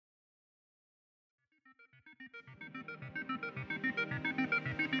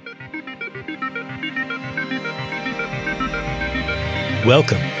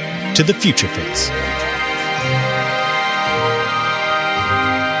Welcome to the Future Fix.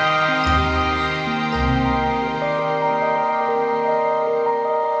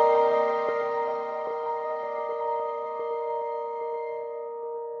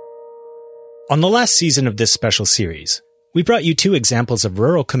 On the last season of this special series, we brought you two examples of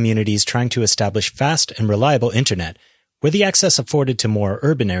rural communities trying to establish fast and reliable internet where the access afforded to more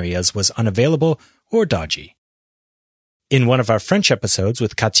urban areas was unavailable or dodgy. In one of our French episodes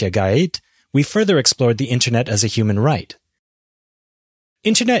with Katja Gaët, we further explored the internet as a human right.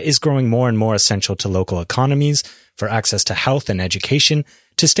 Internet is growing more and more essential to local economies, for access to health and education,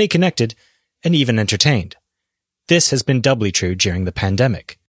 to stay connected, and even entertained. This has been doubly true during the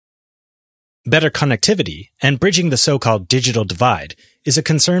pandemic. Better connectivity and bridging the so-called digital divide is a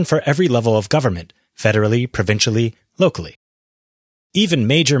concern for every level of government, federally, provincially, locally. Even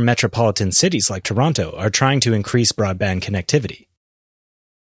major metropolitan cities like Toronto are trying to increase broadband connectivity.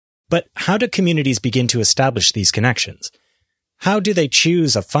 But how do communities begin to establish these connections? How do they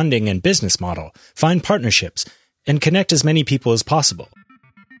choose a funding and business model, find partnerships, and connect as many people as possible?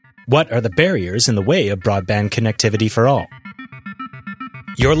 What are the barriers in the way of broadband connectivity for all?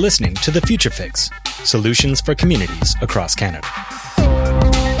 You're listening to The Future Fix, solutions for communities across Canada.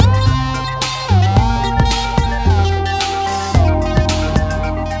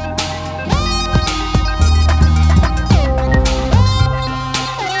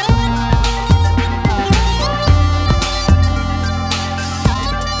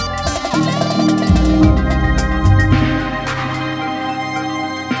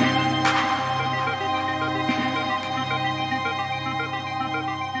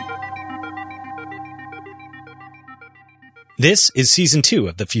 This is Season 2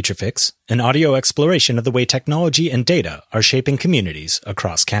 of The Future Fix, an audio exploration of the way technology and data are shaping communities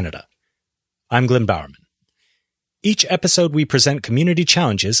across Canada. I'm Glenn Bowerman. Each episode we present community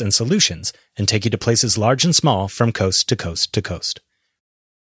challenges and solutions and take you to places large and small from coast to coast to coast.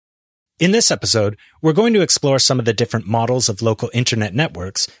 In this episode, we're going to explore some of the different models of local internet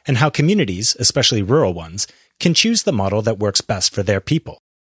networks and how communities, especially rural ones, can choose the model that works best for their people.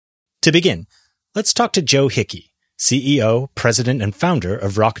 To begin, let's talk to Joe Hickey, CEO, President, and Founder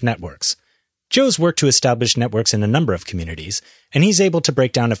of Rock Networks. Joe's worked to establish networks in a number of communities, and he's able to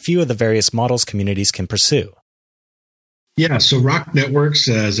break down a few of the various models communities can pursue. Yeah, so Rock Networks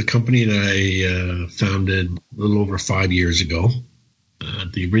is a company that I founded a little over 5 years ago.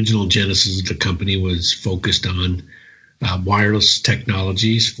 The original genesis of the company was focused on wireless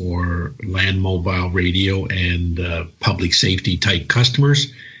technologies for land mobile radio and public safety type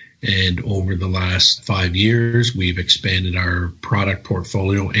customers. And over the last 5 years, we've expanded our product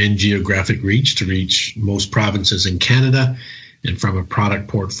portfolio and geographic reach to reach most provinces in Canada. And from a product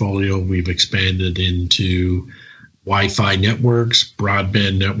portfolio, we've expanded into Wi-Fi networks,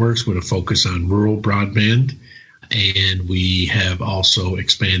 broadband networks with a focus on rural broadband. And we have also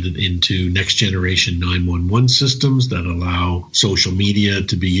expanded into next generation 911 systems that allow social media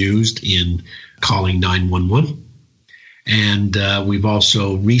to be used in calling 911. And we've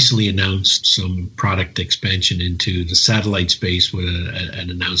also recently announced some product expansion into the satellite space with an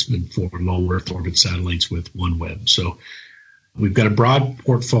announcement for low Earth orbit satellites with OneWeb. So we've got a broad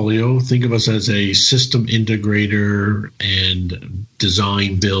portfolio. Think of us as a system integrator and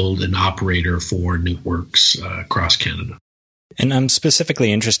design, build, and operator for networks across Canada. And I'm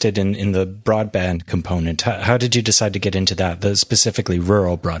specifically interested in the broadband component. How did you decide to get into that, the specifically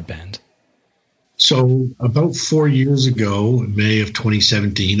rural broadband? So about 4 years ago, in May of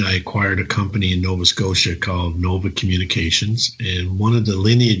 2017, I acquired a company in Nova Scotia called Nova Communications. And one of the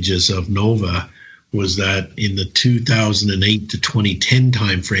lineages of Nova was that in the 2008 to 2010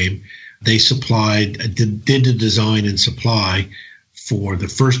 timeframe, they did the design and supply for the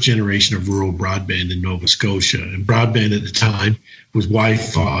first generation of rural broadband in Nova Scotia. And broadband at the time was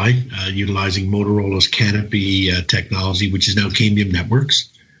Wi-Fi, utilizing Motorola's Canopy technology, which is now Cambium Networks.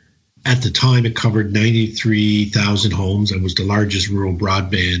 At the time, it covered 93,000 homes and was the largest rural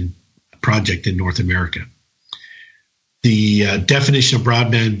broadband project in North America. The definition of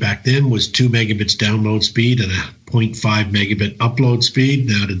broadband back then was 2 megabits download speed and a 0.5 megabit upload speed.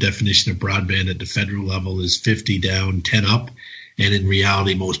 Now the definition of broadband at the federal level is 50 down, 10 up. And in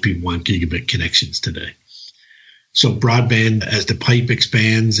reality, most people want gigabit connections today. So broadband, as the pipe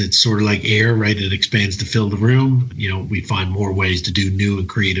expands, it's sort of like air, right? It expands to fill the room. We find more ways to do new and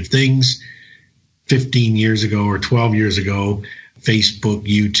creative things. 15 years ago or 12 years ago, Facebook,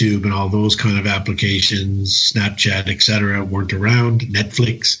 YouTube, and all those kind of applications, Snapchat, et cetera, weren't around,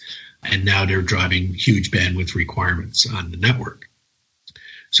 Netflix, and now they're driving huge bandwidth requirements on the network.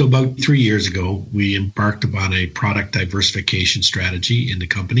 So about 3 years ago, we embarked upon a product diversification strategy in the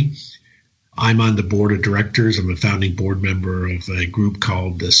company. I'm on the board of directors. I'm a founding board member of a group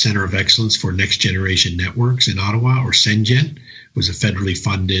called the Center of Excellence for Next Generation Networks in Ottawa, or CENGEN. It was a federally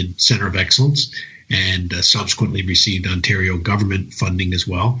funded Center of Excellence and subsequently received Ontario government funding as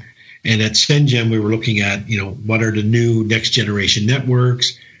well. And at CENGEN, we were looking at, what are the new next generation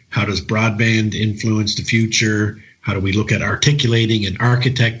networks? How does broadband influence the future? How do we look at articulating and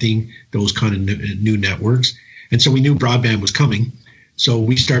architecting those kind of new networks? And so we knew broadband was coming. So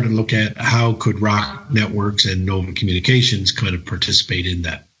we started to look at how could Rock Networks and Nova Communications kind of participate in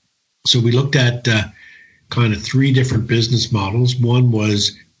that. So we looked at kind of three different business models. One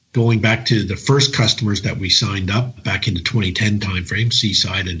was going back to the first customers that we signed up back in the 2010 timeframe,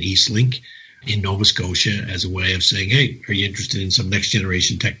 Seaside and Eastlink in Nova Scotia, as a way of saying, hey, are you interested in some next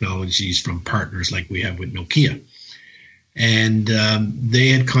generation technologies from partners like we have with Nokia? And they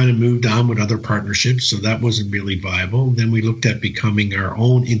had kind of moved on with other partnerships, so that wasn't really viable. Then we looked at becoming our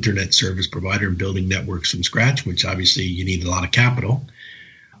own internet service provider and building networks from scratch, which obviously you need a lot of capital.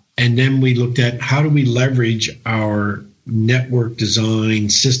 And then we looked at how do we leverage our network design,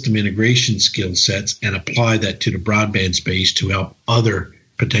 system integration skill sets and apply that to the broadband space to help other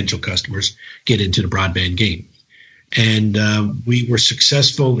potential customers get into the broadband game. And we were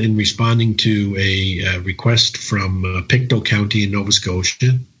successful in responding to a request from Pictou County in Nova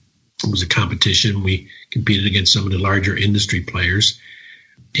Scotia. It was a competition. We competed against some of the larger industry players.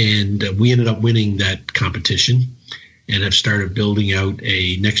 And we ended up winning that competition and have started building out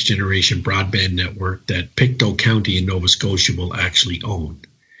a next generation broadband network that Pictou County in Nova Scotia will actually own.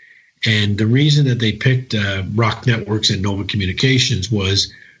 And the reason that they picked Rock Networks and Nova Communications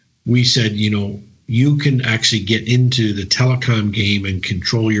was we said, you can actually get into the telecom game and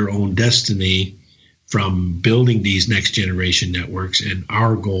control your own destiny from building these next generation networks. And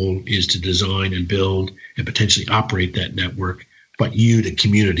our goal is to design and build and potentially operate that network, but you, the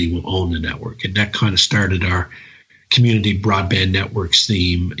community, will own the network. And that kind of started our community broadband networks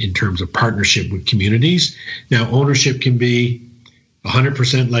theme in terms of partnership with communities. Now, ownership can be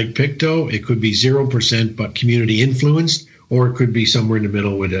 100% like Pictou. It could be 0%, but community influenced, or it could be somewhere in the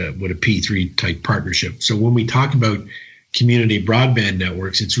middle with a P3 type partnership. So when we talk about community broadband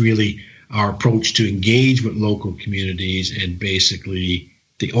networks, it's really our approach to engage with local communities, and basically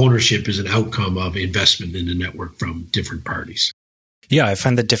the ownership is an outcome of investment in the network from different parties. Yeah, I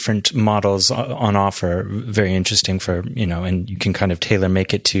find the different models on offer very interesting for, and you can kind of tailor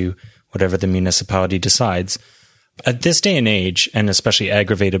make it to whatever the municipality decides. At this day and age, and especially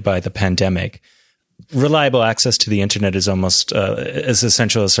aggravated by the pandemic, reliable access to the internet is almost as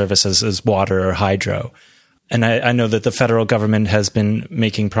essential a service as water or hydro. And I know that the federal government has been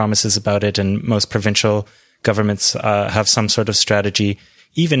making promises about it, and most provincial governments have some sort of strategy.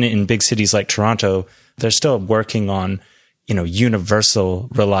 Even in big cities like Toronto, they're still working on, universal,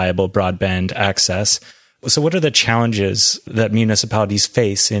 reliable broadband access. So what are the challenges that municipalities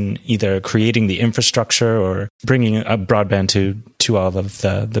face in either creating the infrastructure or bringing a broadband to all of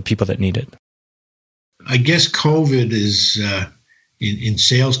the people that need it? I guess COVID is, in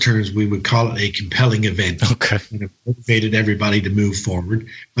sales terms, we would call it a compelling event. Okay. It motivated everybody to move forward.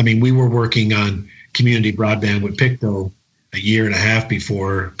 I mean, we were working on community broadband with Pictou a year and a half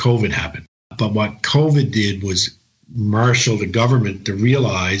before COVID happened. But what COVID did was marshal the government to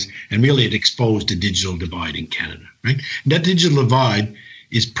realize, and really it exposed the digital divide in Canada, right? And that digital divide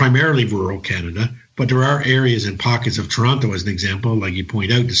is primarily rural Canada, but there are areas and pockets of Toronto, as an example, like you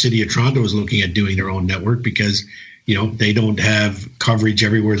point out, the city of Toronto is looking at doing their own network because, they don't have coverage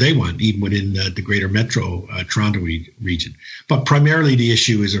everywhere they want, even within the greater metro Toronto region. But primarily the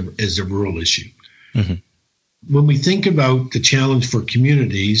issue is a rural issue. Mm-hmm. When we think about the challenge for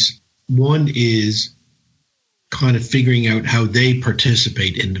communities, one is kind of figuring out how they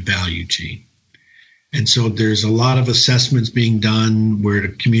participate in the value chain. And so there's a lot of assessments being done where the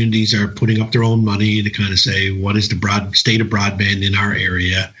communities are putting up their own money to kind of say, what is the state of broadband in our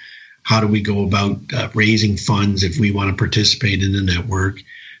area? How do we go about raising funds if we want to participate in the network?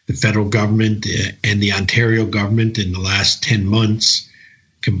 The federal government and the Ontario government in the last 10 months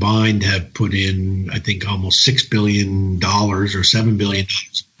combined have put in, I think, almost $6 billion or $7 billion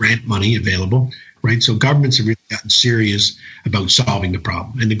grant money available. Right. So governments have really gotten serious about solving the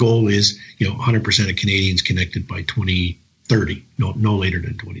problem. And the goal is, 100% of Canadians connected by 2030, no later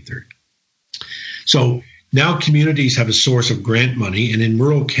than 2030. So now communities have a source of grant money. And in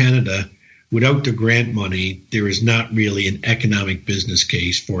rural Canada, without the grant money, there is not really an economic business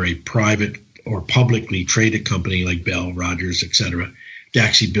case for a private or publicly traded company like Bell, Rogers, et cetera, to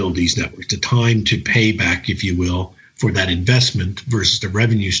actually build these networks. The time to pay back, if you will, for that investment versus the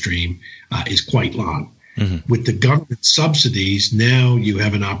revenue stream is quite long. Mm-hmm. With the government subsidies, now you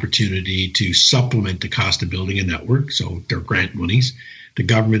have an opportunity to supplement the cost of building a network. So they're grant monies. The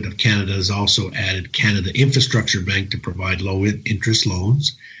government of Canada has also added Canada Infrastructure Bank to provide low interest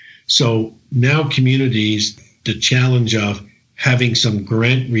loans. So now communities, the challenge of having some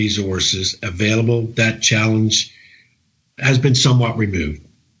grant resources available, that challenge has been somewhat removed.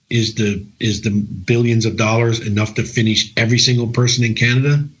 Is the billions of dollars enough to finish every single person in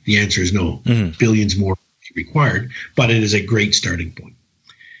Canada? The answer is no. Mm-hmm. Billions more required, but it is a great starting point.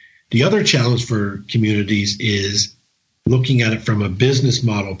 The other challenge for communities is looking at it from a business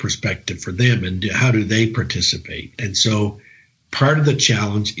model perspective for them and how do they participate. And so part of the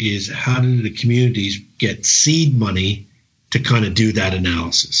challenge is how do the communities get seed money to kind of do that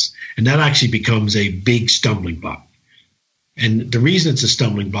analysis? And that actually becomes a big stumbling block. And the reason it's a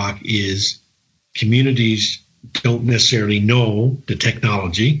stumbling block is communities don't necessarily know the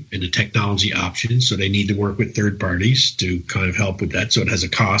technology and the technology options, so they need to work with third parties to kind of help with that. So it has a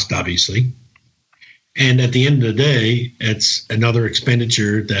cost, obviously. And at the end of the day, it's another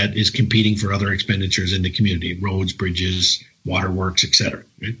expenditure that is competing for other expenditures in the community, roads, bridges, waterworks, et cetera.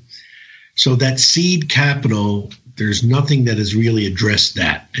 Right? So that seed capital, there's nothing that has really addressed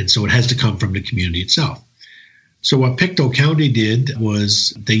that. And so it has to come from the community itself. So what Pictou County did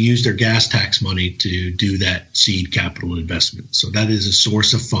was they used their gas tax money to do that seed capital investment. So that is a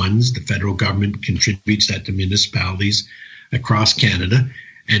source of funds. The federal government contributes that to municipalities across Canada.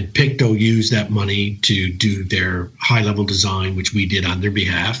 And Pictou used that money to do their high-level design, which we did on their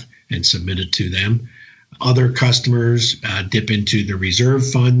behalf and submitted to them. Other customers dip into the reserve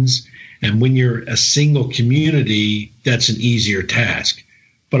funds. And when you're a single community, that's an easier task.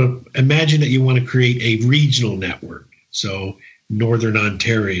 But imagine that you want to create a regional network. So Northern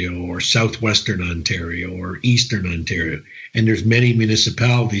Ontario or Southwestern Ontario or Eastern Ontario. And there's many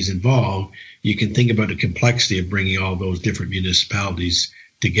municipalities involved. You can think about the complexity of bringing all those different municipalities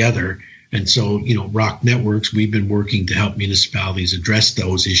together. And so, Rock Networks, we've been working to help municipalities address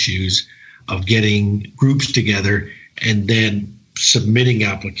those issues of getting groups together and then submitting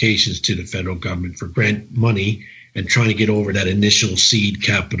applications to the federal government for grant money and trying to get over that initial seed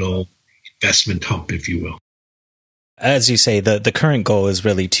capital investment hump, if you will. As you say, the current goal is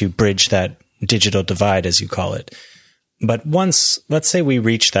really to bridge that digital divide, as you call it. But once, let's say we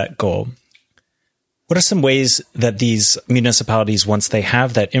reach that goal, what are some ways that these municipalities, once they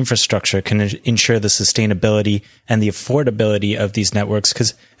have that infrastructure, can ensure the sustainability and the affordability of these networks?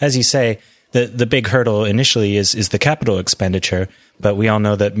 Because, as you say, the big hurdle initially is the capital expenditure, but we all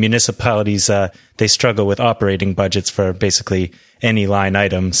know that municipalities, they struggle with operating budgets for basically any line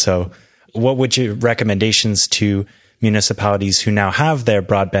item. So what would your recommendations to municipalities who now have their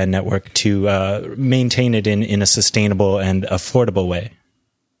broadband network to maintain it in a sustainable and affordable way?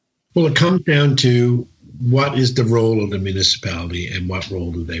 Well, it comes down to what is the role of the municipality and what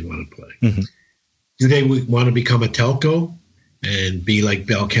role do they want to play? Mm-hmm. Do they want to become a telco and be like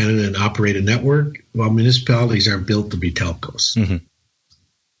Bell Canada and operate a network? Well, municipalities aren't built to be telcos. Mm-hmm.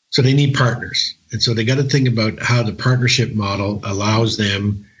 So they need partners. And so they got to think about how the partnership model allows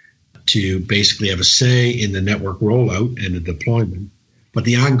them to basically have a say in the network rollout and the deployment. But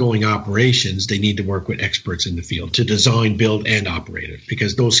the ongoing operations, they need to work with experts in the field to design, build, and operate it,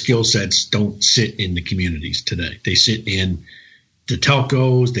 because those skill sets don't sit in the communities today. They sit in the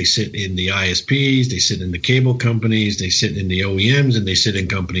telcos, they sit in the ISPs, they sit in the cable companies, they sit in the OEMs, and they sit in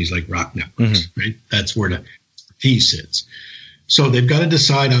companies like Rock Networks, mm-hmm. right? That's where the piece sits. So they've got to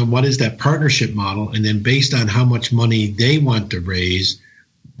decide on what is that partnership model, and then based on how much money they want to raise,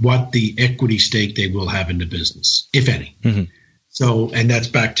 what the equity stake they will have in the business, if any. Mm-hmm. So, and that's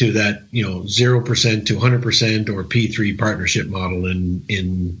back to that, 0% to 100% or P3 partnership model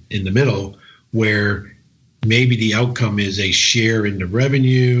in the middle, where maybe the outcome is a share in the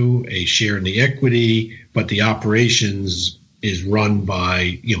revenue, a share in the equity, but the operations is run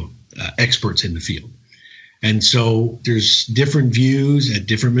by, experts in the field. And so there's different views at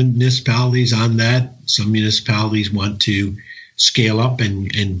different municipalities on that. Some municipalities want to scale up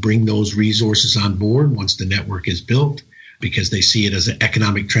and bring those resources on board once the network is built, because they see it as an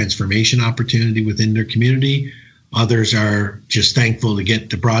economic transformation opportunity within their community. Others are just thankful to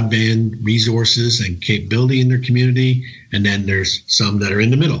get the broadband resources and capability in their community. And then there's some that are in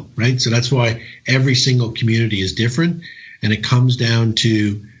the middle, right? So that's why every single community is different. And it comes down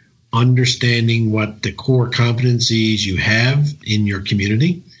to understanding what the core competencies you have in your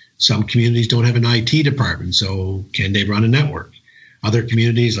community. Some communities don't have an IT department, so can they run a network? Other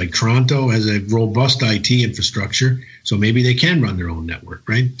communities like Toronto has a robust IT infrastructure, so maybe they can run their own network,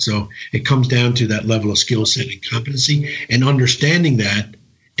 right? So it comes down to that level of skill set and competency and understanding that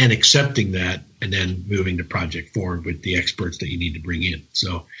and accepting that, and then moving the project forward with the experts that you need to bring in.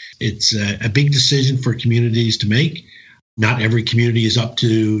 So it's a big decision for communities to make. Not every community is up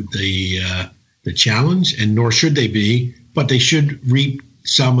to the challenge, and nor should they be, but they should reap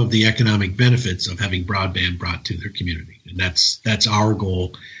some of the economic benefits of having broadband brought to their community. And that's our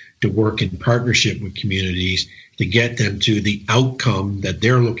goal, to work in partnership with communities to get them to the outcome that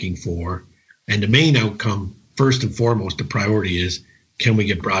they're looking for. And the main outcome, first and foremost, the priority is, can we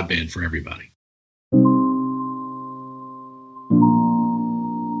get broadband for everybody?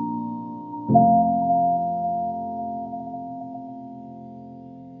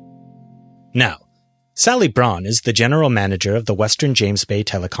 Now, Sally Braun is the general manager of the Western James Bay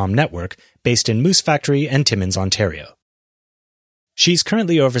Telecom Network, based in Moose Factory and Timmins, Ontario. She's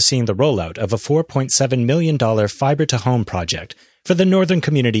currently overseeing the rollout of a $4.7 million fiber-to-home project for the northern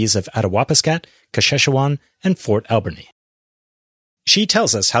communities of Attawapiskat, Kashechewan, and Fort Alberni. She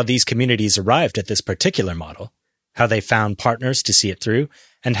tells us how these communities arrived at this particular model, how they found partners to see it through,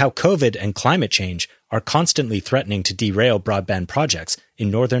 and how COVID and climate change are constantly threatening to derail broadband projects in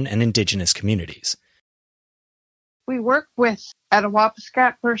northern and Indigenous communities. We work with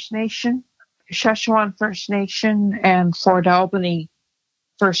Attawapiskat First Nation, Kashechewan First Nation, and Fort Alberni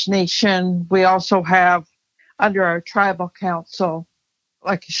First Nation. We also have, under our tribal council,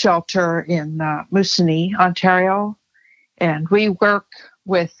 like a shelter in Moosonee, Ontario. And we work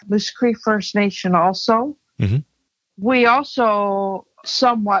with Moose Cree First Nation also. Mm-hmm. We also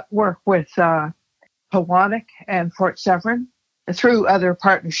somewhat work with Pewanik and Fort Severn through other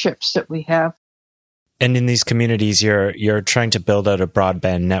partnerships that we have. And in these communities, you're trying to build out a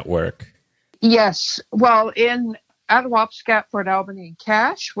broadband network. Yes. Well, in Attawapiskat, Fort Alberni, and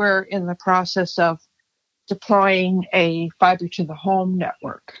Cache, we're in the process of deploying a fiber-to-the-home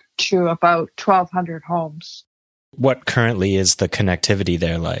network to about 1,200 homes. What currently is the connectivity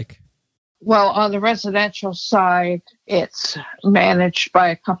there like? Well, on the residential side, it's managed by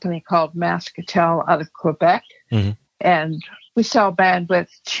a company called Mascatel out of Quebec. Mm-hmm. And we sell bandwidth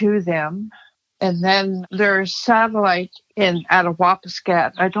to them. And then there's satellite in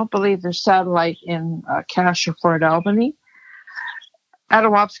Attawapiskat. I don't believe there's satellite in Cache or Fort Alberni.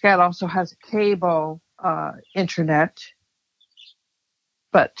 Attawapiskat also has a cable internet.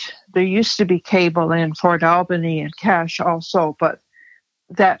 But there used to be cable in Fort Alberni and Cache also, but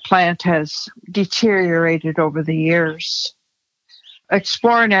that plant has deteriorated over the years.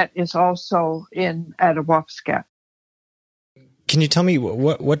 ExploreNet is also in Attawapiskat. Can you tell me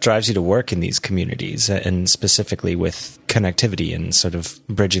what drives you to work in these communities, and specifically with connectivity and sort of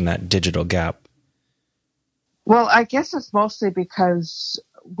bridging that digital gap? Well, I guess it's mostly because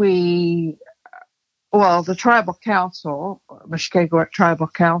the Tribal Council, Mushkegowuk Tribal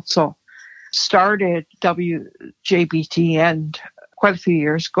Council, started WJBTN quite a few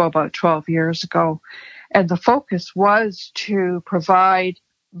years ago, about 12 years ago. And the focus was to provide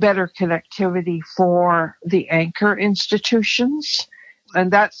better connectivity for the anchor institutions.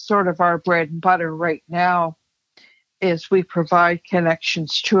 And that's sort of our bread and butter right now, is we provide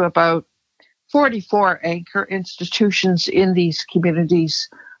connections to about 44 anchor institutions in these communities,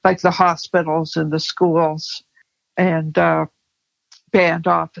 like the hospitals and the schools and band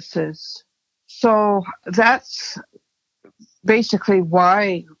offices. So that's basically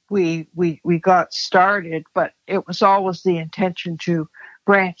why we got started, but it was always the intention to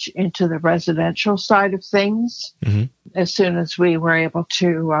branch into the residential side of things as soon as we were able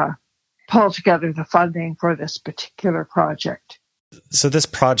to pull together the funding for this particular project. So this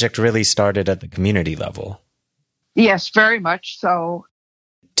project really started at the community level? Yes, very much so.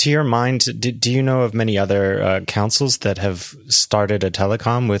 To your mind, do you know of many other councils that have started a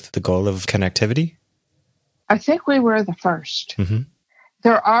telecom with the goal of connectivity? I think we were the first. Mm-hmm.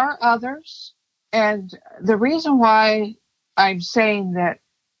 There are others, and the reason why I'm saying that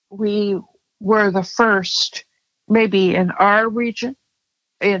we were the first, maybe in our region,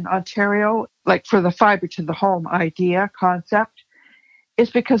 in Ontario, like for the fiber to the home concept,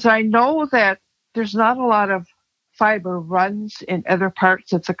 is because I know that there's not a lot of fiber runs in other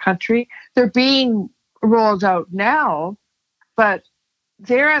parts of the country. They're being rolled out now, but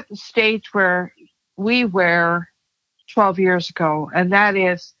they're at the stage where we were 12 years ago, and that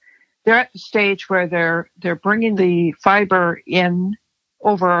is they're at the stage where they're bringing the fiber in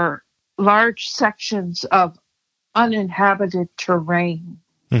over large sections of uninhabited terrain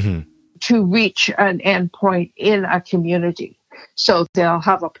to reach an endpoint in a community. So they'll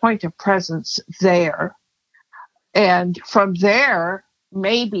have a point of presence there. And from there,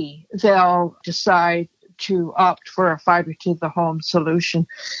 maybe they'll decide to opt for a fiber to the home solution.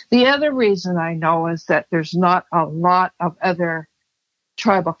 The other reason I know is that there's not a lot of other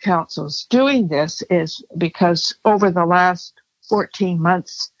tribal councils doing this is because over the last 14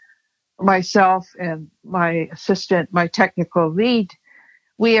 months, myself and my assistant, my technical lead,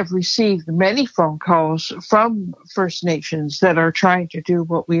 we have received many phone calls from First Nations that are trying to do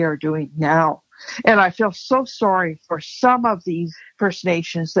what we are doing now. And I feel so sorry for some of these First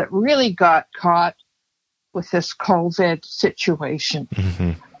Nations that really got caught with this COVID situation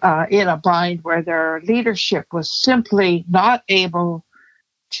in a bind where their leadership was simply not able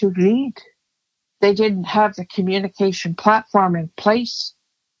to lead. They didn't have the communication platform in place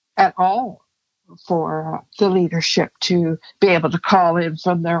at all for the leadership to be able to call in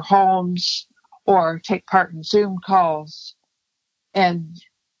from their homes or take part in Zoom calls. And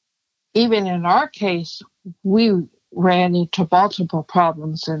even in our case, we ran into multiple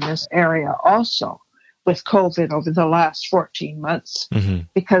problems in this area also with COVID over the last 14 months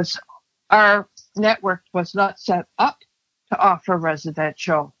because our network was not set up to offer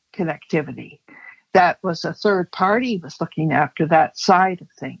residential connectivity. That was a third party was looking after that side of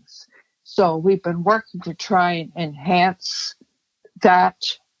things. So we've been working to try and enhance that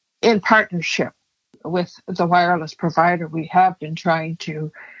in partnership with the wireless provider. We have been trying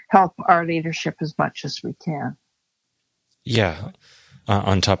to help our leadership as much as we can. Yeah.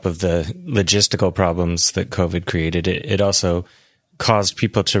 On top of the logistical problems that COVID created, it also caused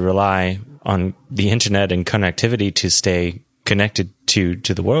people to rely on the internet and connectivity to stay connected to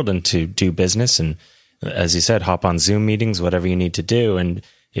the world and to do business. And as you said, hop on Zoom meetings, whatever you need to do. And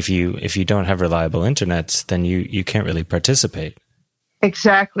if you don't have reliable internet, then you can't really participate.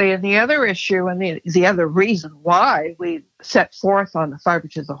 Exactly. And the other issue and the other reason why we set forth on the Fiber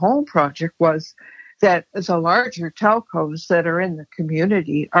to the Home project was that the larger telcos that are in the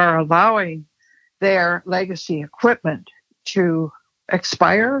community are allowing their legacy equipment to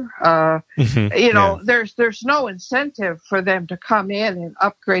expire. There's no incentive for them to come in and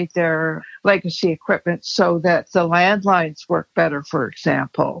upgrade their legacy equipment so that the landlines work better, for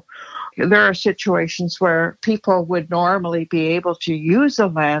example. There are situations where people would normally be able to use a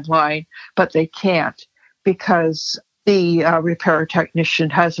landline, but they can't because the repair technician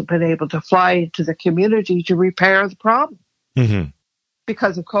hasn't been able to fly into the community to repair the problem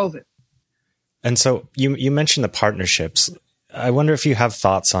because of COVID. And so you mentioned the partnerships. I wonder if you have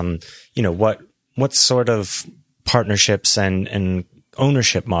thoughts on, what sort of partnerships and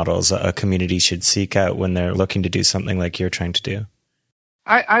ownership models a community should seek out when they're looking to do something like you're trying to do.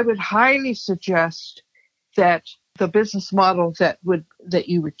 I would highly suggest that the business model that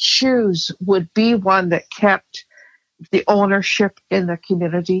you would choose would be one that kept the ownership in the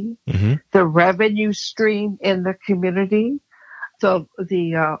community, the revenue stream in the community,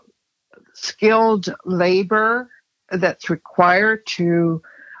 the skilled labor that's required to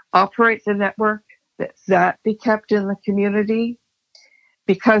operate the network, that be kept in the community.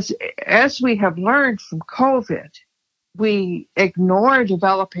 Because as we have learned from COVID, we ignore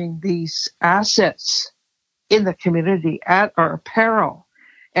developing these assets in the community at our peril.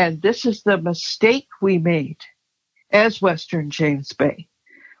 And this is the mistake we made as Western James Bay.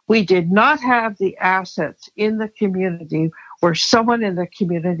 We did not have the assets in the community where someone in the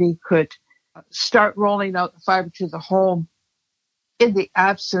community could start rolling out the fiber to the home in the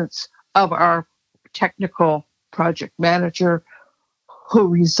absence of our technical project manager who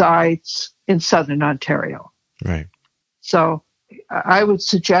resides in Southern Ontario. Right. So I would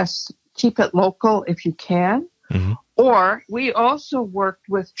suggest keep it local if you can. Or we also worked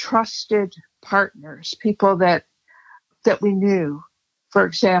with trusted partners, people that we knew. For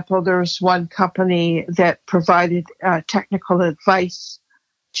example, there was one company that provided technical advice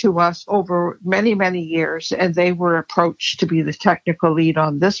to us over many, many years, and they were approached to be the technical lead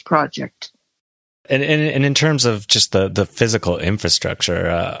on this project. And in terms of just the physical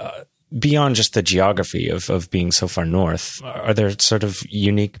infrastructure, beyond just the geography of being so far north, are there sort of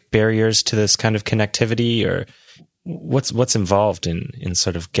unique barriers to this kind of connectivity, or what's involved in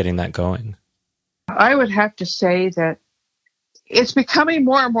sort of getting that going? I would have to say that it's becoming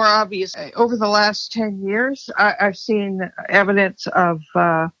more and more obvious. Over the last 10 years, I've seen evidence of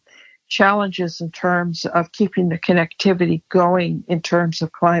challenges in terms of keeping the connectivity going in terms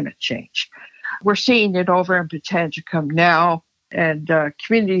of climate change. We're seeing it over in Botanificum now and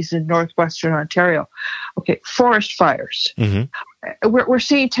communities in northwestern Ontario. Okay, forest fires. We're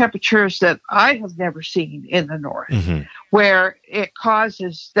seeing temperatures that I have never seen in the north, where it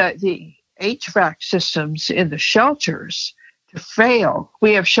causes the HVAC systems in the shelters to fail.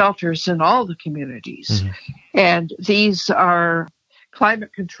 We have shelters in all the communities. And these are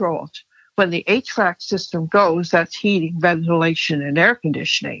climate controlled. When the HVAC system goes, that's heating, ventilation, and air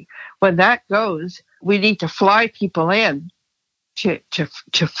conditioning. When that goes, we need to fly people in to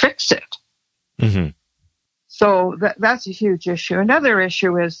fix it. Mm-hmm. So that's a huge issue. Another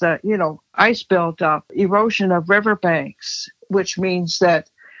issue is that, ice buildup, erosion of riverbanks, which means that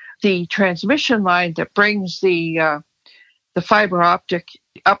the transmission line that brings the fiber optic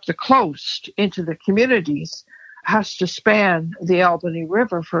up the coast into the communities has to span the Albany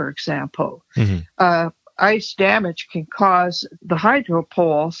River, for example. Mm-hmm. Ice damage can cause the hydro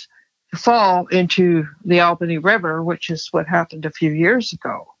poles to fall into the Albany River, which is what happened a few years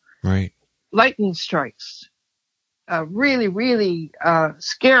ago. Right. Lightning strikes, really, really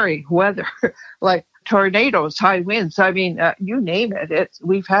scary weather, like tornadoes, high winds. I mean, you name it.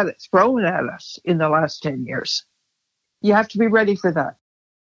 We've had it thrown at us in the last 10 years. You have to be ready for that.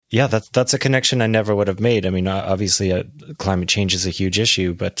 Yeah, that's a connection I never would have made. I mean, obviously, climate change is a huge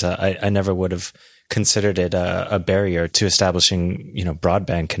issue, but I never would have considered it a barrier to establishing,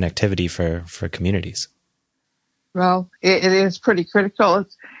 broadband connectivity for communities. Well, it is pretty critical.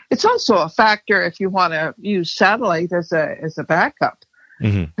 It's also a factor if you want to use satellite as a backup,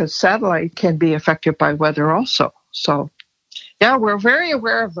 because satellite can be affected by weather also. So, yeah, we're very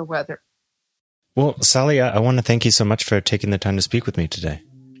aware of the weather. Well, Sally, I want to thank you so much for taking the time to speak with me today.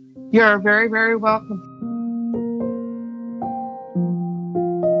 You're very, very welcome.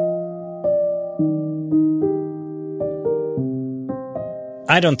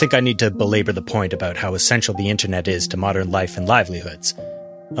 I don't think I need to belabor the point about how essential the internet is to modern life and livelihoods.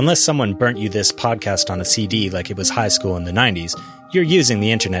 Unless someone burnt you this podcast on a CD like it was high school in the 90s, you're using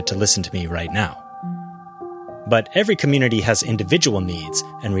the internet to listen to me right now. But every community has individual needs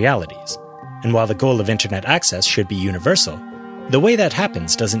and realities. And while the goal of internet access should be universal, the way that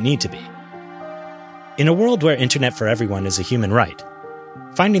happens doesn't need to be. In a world where internet for everyone is a human right,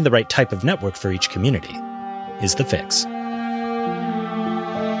 finding the right type of network for each community is the fix.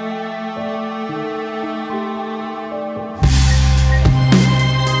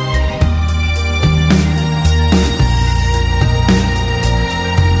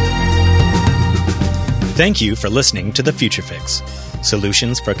 Thank you for listening to The Future Fix,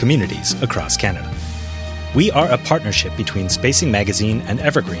 solutions for communities across Canada. We are a partnership between Spacing Magazine and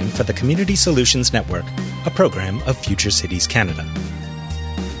Evergreen for the Community Solutions Network, a program of Future Cities Canada.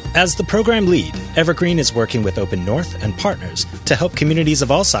 As the program lead, Evergreen is working with Open North and partners to help communities of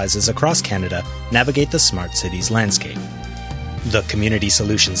all sizes across Canada navigate the smart cities landscape. The Community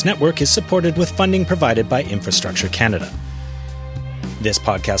Solutions Network is supported with funding provided by Infrastructure Canada. This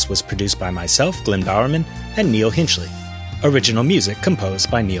podcast was produced by myself, Glenn Bowerman, and Neil Hinchley. Original music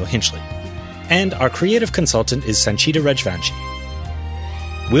composed by Neil Hinchley. And our creative consultant is Sanchita Rajvanshi.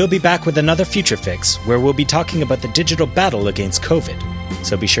 We'll be back with another Future Fix, where we'll be talking about the digital battle against COVID.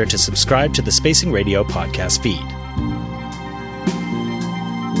 So be sure to subscribe to the Spacing Radio podcast feed.